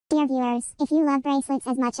Dear viewers, if you love bracelets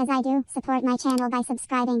as much as I do, support my channel by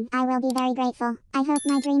subscribing. I will be very grateful. I hope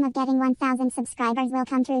my dream of getting 1,000 subscribers will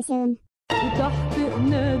come true soon. We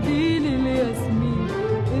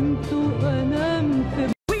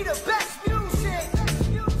the best music,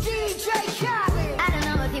 DJ Khaled. I don't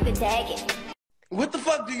know if you could take it. What the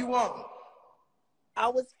fuck do you want? I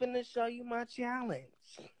was finna show you my challenge.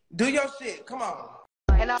 Do your shit, come on.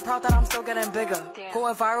 And I'm proud that I'm still getting bigger.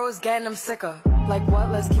 Going viral is getting them sicker. Like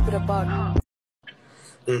what? Let's keep it a buck.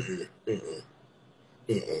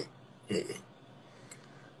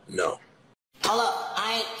 No. Hold up,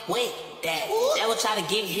 I ain't with that. That will try to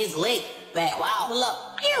get his leg back. Wow, pull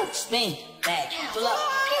up, spin back. Pull up,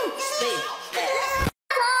 spin back.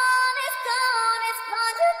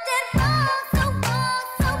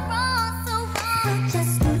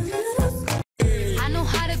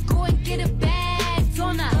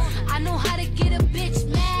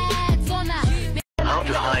 How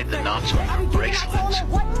to hide the knots on your bracelets.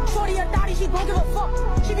 Shorty a thotty, she gon' give a fuck.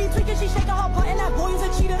 She be tweaking, she shaking her butt, and that boy is a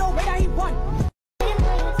cheater, no way that he won.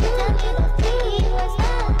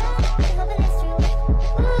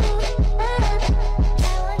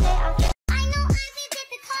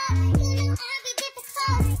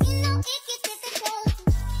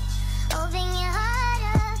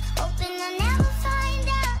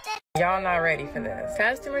 Y'all not ready for this.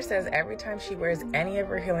 Customer says every time she wears any of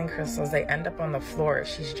her healing crystals, they end up on the floor if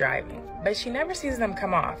she's driving. But she never sees them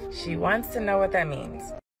come off. She wants to know what that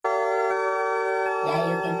means. Yeah,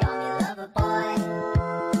 you can call me lover boy.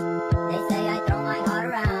 They say I throw my heart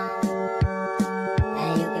around.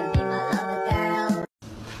 And you can be my lover girl.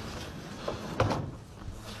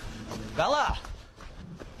 Bella!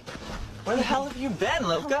 Where the hell have you been,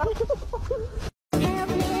 Luca?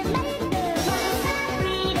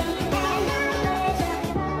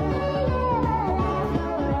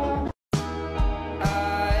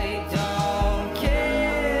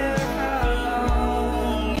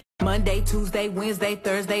 Monday, Tuesday, Wednesday,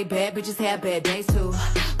 Thursday, bad bitches have bad days too.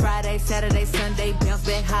 Friday, Saturday, Sunday, bounce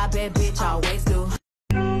back high, bad bitch always do.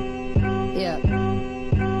 Yeah,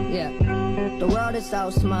 the world is so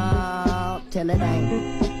small till it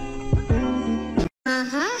ain't.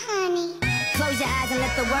 Honey. Close your eyes and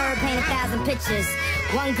let the word paint 1,000 pictures.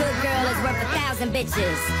 One good girl is worth 1,000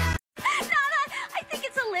 bitches. I think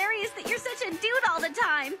it's hilarious that you're such a dude all the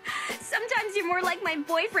time. Sometimes you're more like my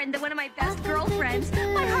boyfriend than one of my best girlfriends.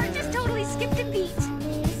 My heart just totally skipped a beat.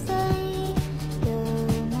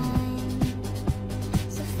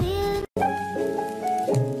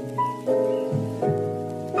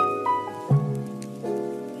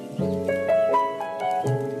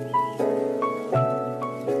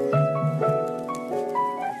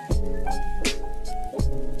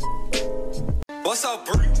 What's up,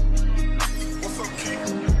 Bree? What's up, Keith?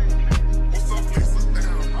 What's up, Lisa?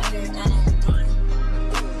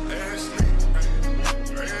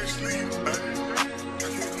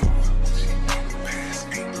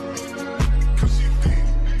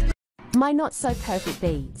 My not so perfect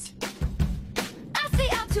beads. I say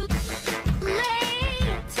I'm too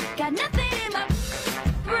late. Got nothing in my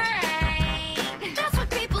brain. That's what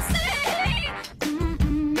people say.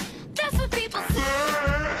 That's what people say.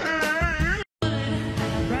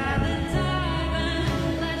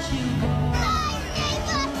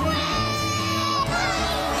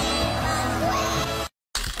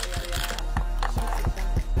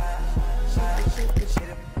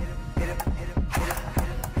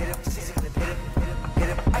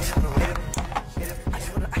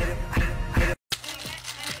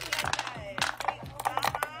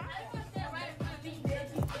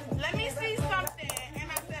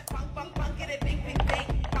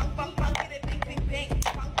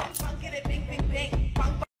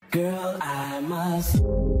 Girl, I must.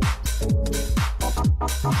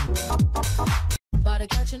 About to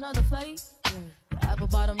catch another fight. Apple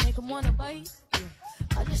bottom make him wanna bite.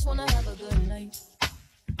 I just wanna have a good night.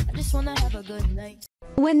 I just wanna have a good night.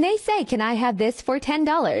 When they say, can I have this for $10?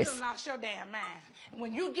 You lost your damn mind.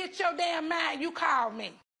 When you get your damn mind, you call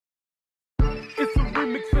me. It's a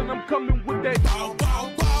remix and I'm coming with that bow, bow,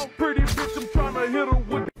 bow. Pretty bitch, I'm trying to hit her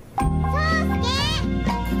with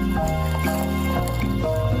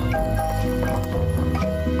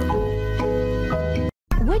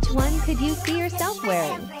Which one could you see yourself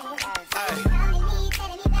wearing?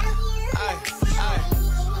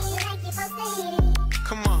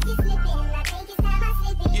 Come on.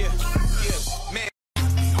 Yeah, man.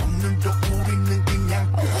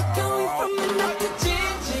 Going from London to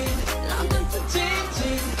Gigi, London to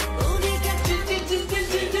Gigi. Only got Gigi.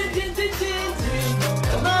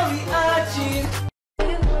 Mariachi.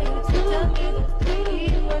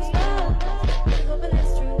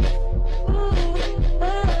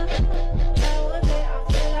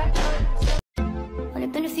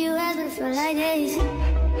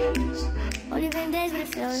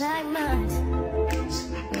 like mine.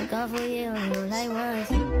 Look out for you and you like mine.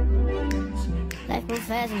 Life move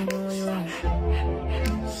fast and you do what you want.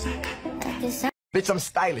 Bitch, I'm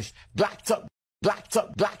stylish. Blacked up, blacked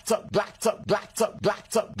up, blacked up, blacked up, blacked up,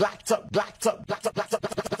 blacked up, blacked up, blacked up, blacked up, blacked up.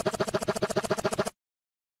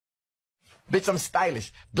 Bitch, I'm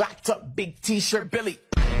stylish. Blacked up, big t-shirt, Billy.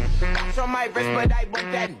 That's on my wrist, but I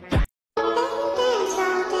want that.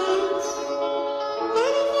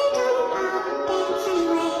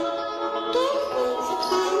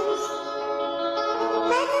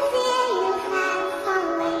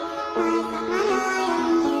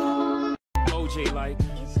 OJ like,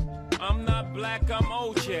 I'm not black, I'm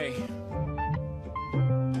OJ.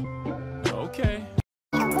 Okay.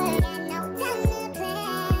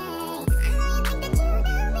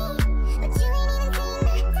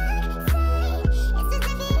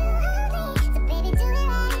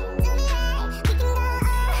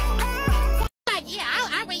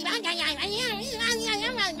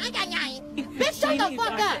 Bitch, shut the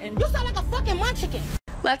fuck up. You sound like a fucking munchkin.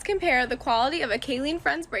 Let's compare the quality of a Kayleen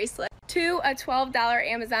Friends bracelet to a $12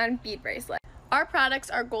 Amazon bead bracelet. Our products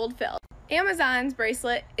are gold filled. Amazon's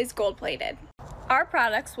bracelet is gold plated. Our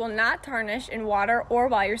products will not tarnish in water or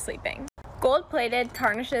while you're sleeping. Gold plated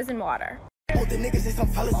tarnishes in water. All the niggas is some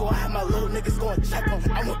fellas, so I have my little niggas going check them.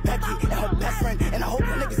 I'm with Becky and her best friend, and I hope the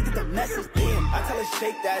niggas get the message. Damn, I tell her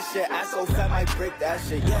shake that shit, I so fat might break that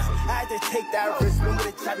shit. Yes, I had to take that risk, remember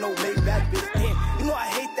the chat, no make that bitch. Damn, you know I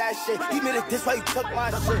hate that shit. He made it this way, he took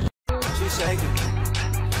my shit. She shaking,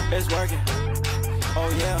 it's working.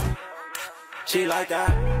 Oh yeah, she like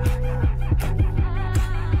that.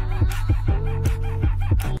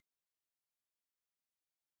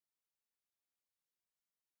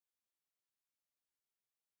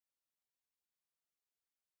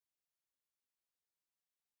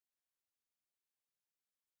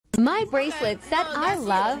 My bracelet that I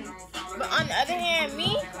love. But on the other hand,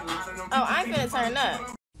 me? Oh, I'm gonna turn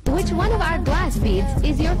up. Which one of our glass beads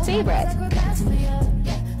is your favorite?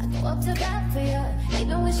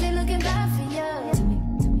 Even when she looking bad for you.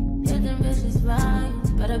 If the bitch is right,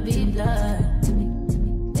 better be blood.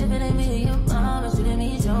 If it ain't me, your mom, I shouldn't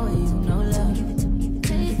need showing you no love.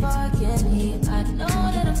 Too far, can't leave. I know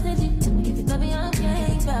that I'm stingy. Baby, I'm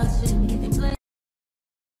playing about shit. And play.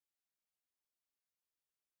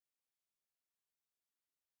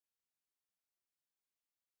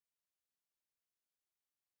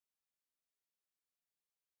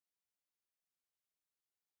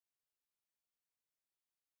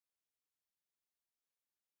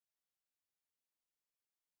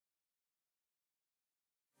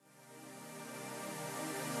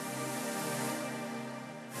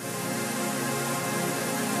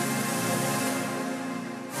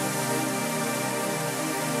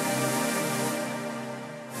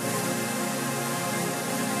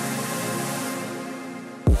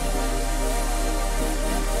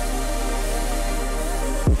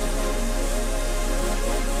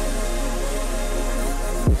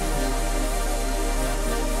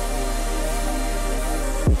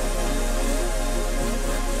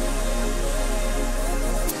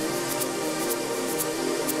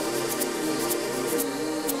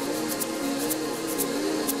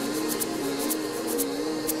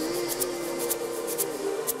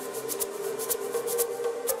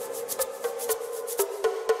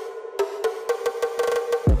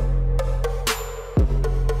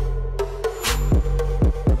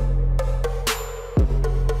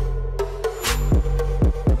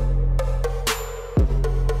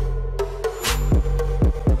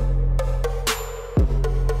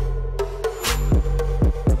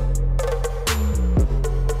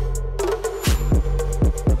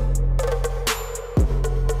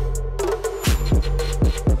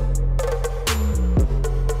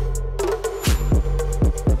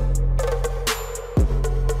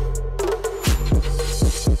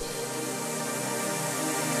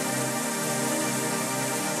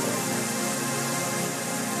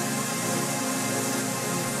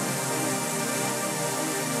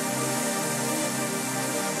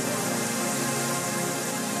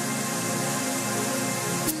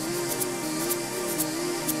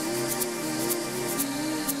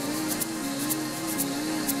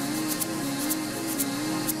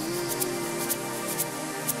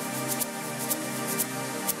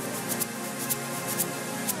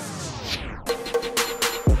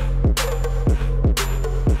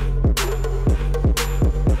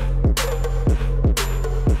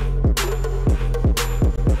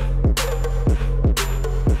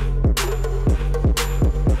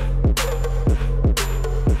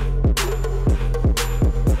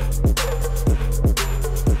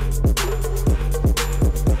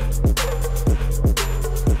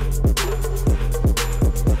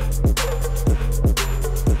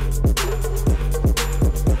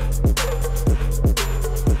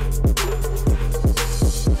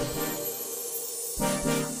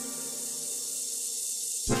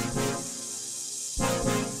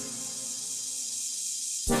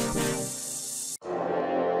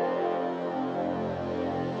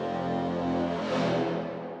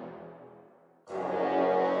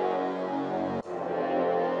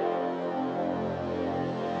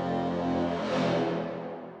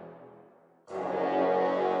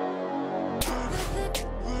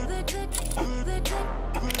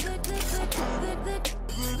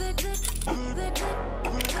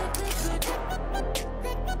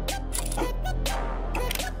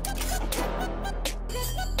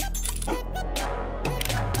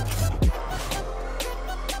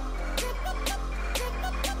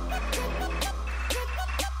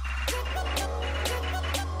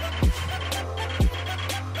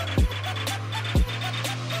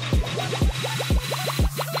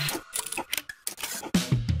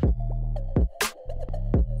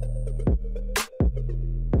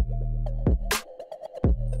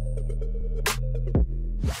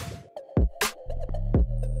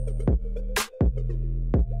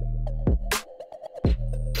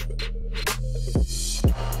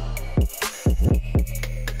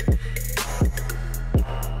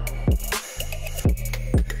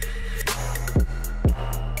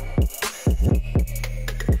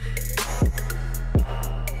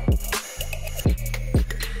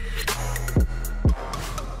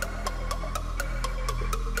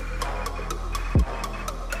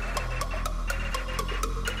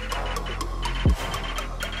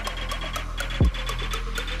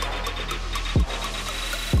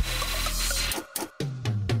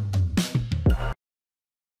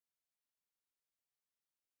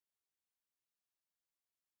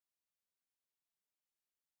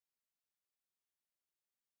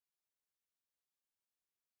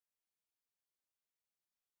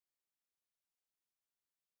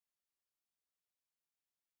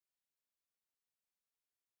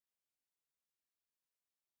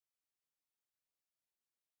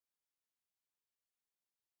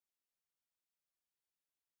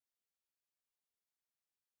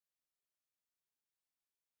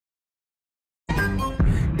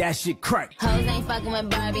 that shit crack. Hoes ain't fucking with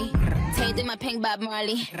Barbie. Take through my pink Bob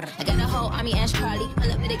Marley. I got a whole army Ash Carly.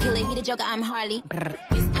 Pull up with a killer, he the Joker, I'm Harley.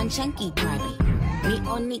 Bitch, I'm chunky Barbie. Me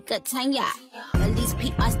Onika Tanya. At least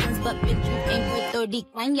Pete Austin's, but bitch, you ain't Puerto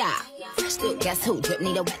Rican, yeah. Still, guess who? Drip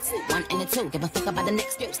need a wetsuit. 1 and a 2. Give a fuck about the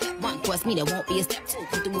next step. Step 1, force me, there won't be a step 2.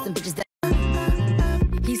 Come through with some bitches that.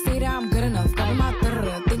 He say that I'm good enough, got my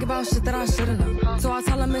third. Think about shit that I shouldn't know. So I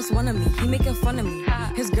tell him it's one of me. He making fun of me.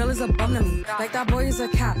 His girl is a bum to me. Like that boy is a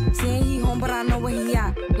cat. Saying he home, but I know where he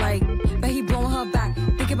at. Like, bet he blowing her back.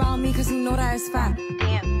 Think about me, cause he know that it's fat.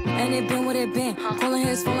 Damn. And it been what it been. Calling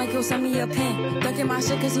his phone like he'll send me a pin. Ducking my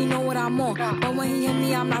shit cause he know what I'm on. But when he hit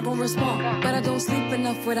me, I'm not gonna respond. But I don't sleep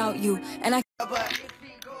enough without you. And I.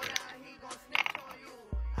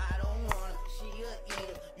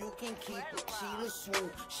 Can keep it, she the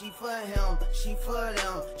swoop, she for him, she for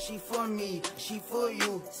them, she for me, she for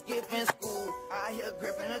you, skipping school, I hear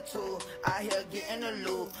gripping a tool, I hear getting the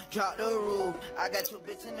loot, drop the roof, I got your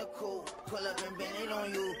bitch in the cool, pull up and bend it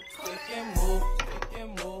on you, stick and move, stick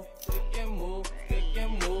and move, stick and move, stick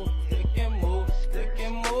and move, stick and move, stick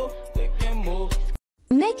and move, stick and move.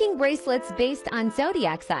 Making bracelets based on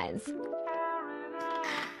zodiac signs.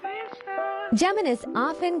 Geminis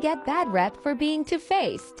often get bad rep for being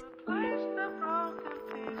two-faced.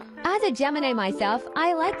 As a Gemini myself,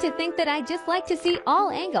 I like to think that I just like to see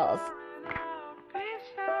all angles.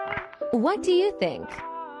 What do you think?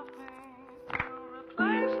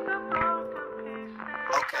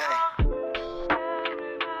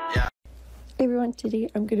 Hey everyone, today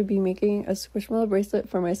I'm going to be making a squishmallow bracelet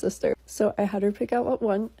for my sister. So I had her pick out what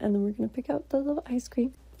one, and then we're going to pick out the little ice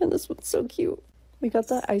cream. And this one's so cute. We got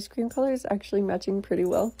the ice cream colors actually matching pretty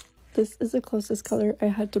well. This is the closest color I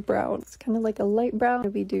had to brown. It's kind of like a light brown.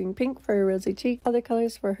 I'll be doing pink for her rosy cheek, other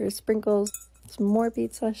colors for her sprinkles, some more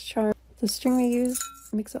beads / charm. The string we use,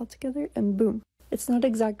 mix it all together, and boom. It's not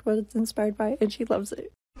exact what it's inspired by, and she loves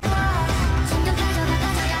it.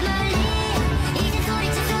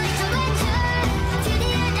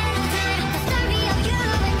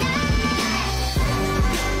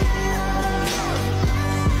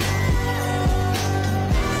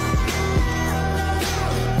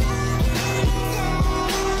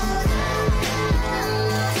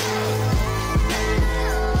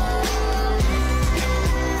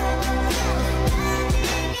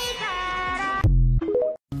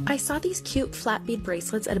 I saw these cute flat bead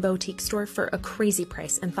bracelets at a boutique store for a crazy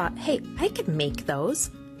price and thought, hey, I could make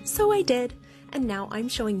those. So I did, and now I'm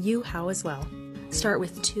showing you how as well. Start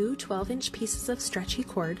with 2 12-inch pieces of stretchy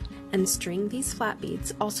cord and string these flat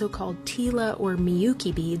beads, also called Tila or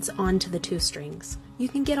Miyuki beads, onto the 2 strings. You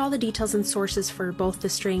can get all the details and sources for both the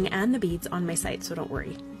string and the beads on my site, so don't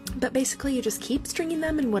worry. But basically you just keep stringing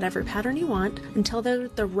them in whatever pattern you want until they're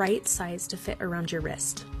the right size to fit around your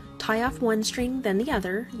wrist. Tie off one string, then the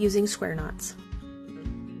other, using square knots.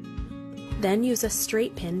 Then use a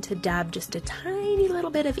straight pin to dab just a tiny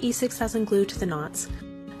little bit of E6000 glue to the knots.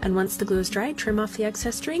 And once the glue is dry, trim off the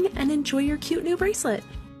excess string and enjoy your cute new bracelet.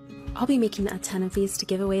 I'll be making a ton of these to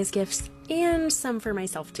give away as gifts, and some for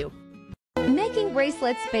myself too. Making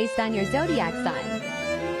bracelets based on your zodiac sign.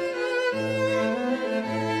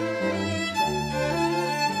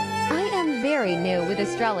 I am very new with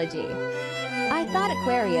astrology. I thought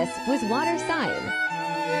Aquarius was water sign.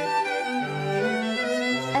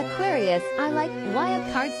 Aquarius are like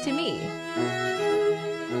wild cards to me.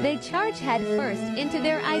 They charge head first into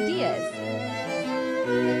their ideas.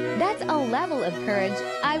 That's a level of courage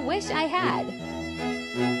I wish I had.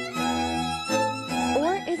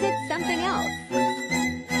 Or is it something else?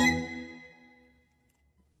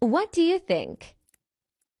 What do you think?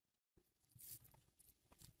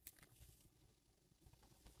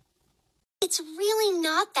 It's really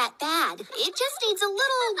not that bad. It just needs a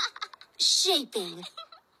little shaping.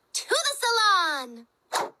 To the salon!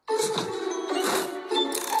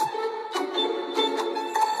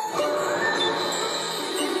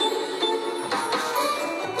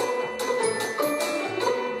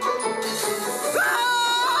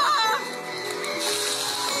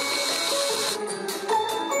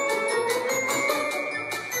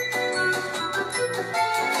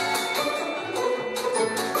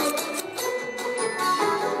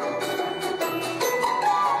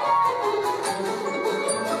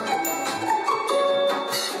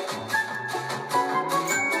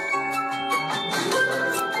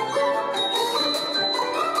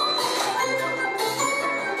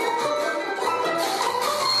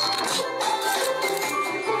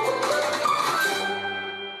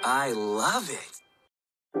 I love it.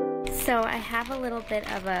 So I have a little bit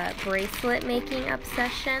of a bracelet making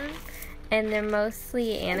obsession, and they're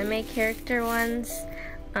mostly anime character ones.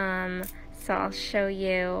 so I'll show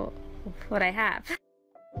you what I have.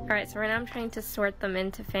 Alright, so right now I'm trying to sort them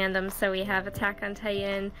into fandoms. So we have Attack on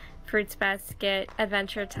Titan, Fruits Basket,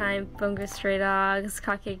 Adventure Time, Bungo Stray Dogs,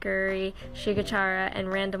 Kakegurui, Shigechara,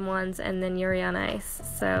 and random ones, and then Yuri on Ice.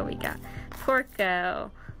 So we got Porco,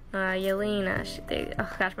 Yelena.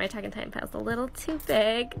 Oh gosh, my Attack on Titan pile's a little too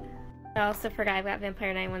big. I also forgot I've got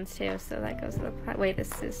Vampire Knight ones too, so that goes in the pile. Wait,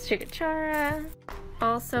 this is Shigechara.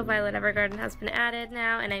 Also, Violet Evergarden has been added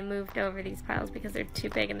now, and I moved over these piles because they're too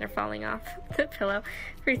big and they're falling off the pillow.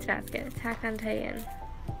 Fruits Basket, Attack on Titan.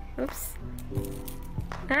 Oops.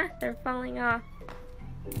 Ah, they're falling off.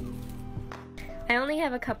 I only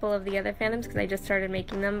have a couple of the other fandoms because I just started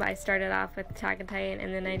making them, but I started off with Attack on Titan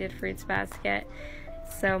and then I did Fruits Basket.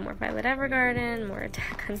 So more Violet Evergarden, more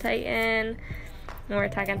Attack on Titan, more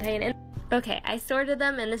Attack on Titan. Okay, I sorted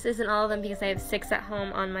them, and this isn't all of them because I have 6 at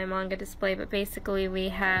home on my manga display, but basically we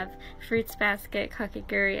have Fruits Basket,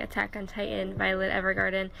 Kakegurui, Attack on Titan, Violet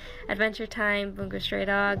Evergarden, Adventure Time, Bungo Stray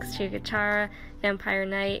Dogs, Shigechara, Vampire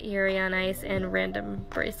Knight, Yuri on Ice, and random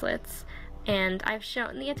bracelets. And I've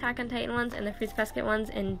shown the Attack on Titan ones and the Fruits Basket ones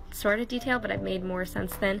in sort of detail, but I've made more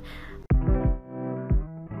since then.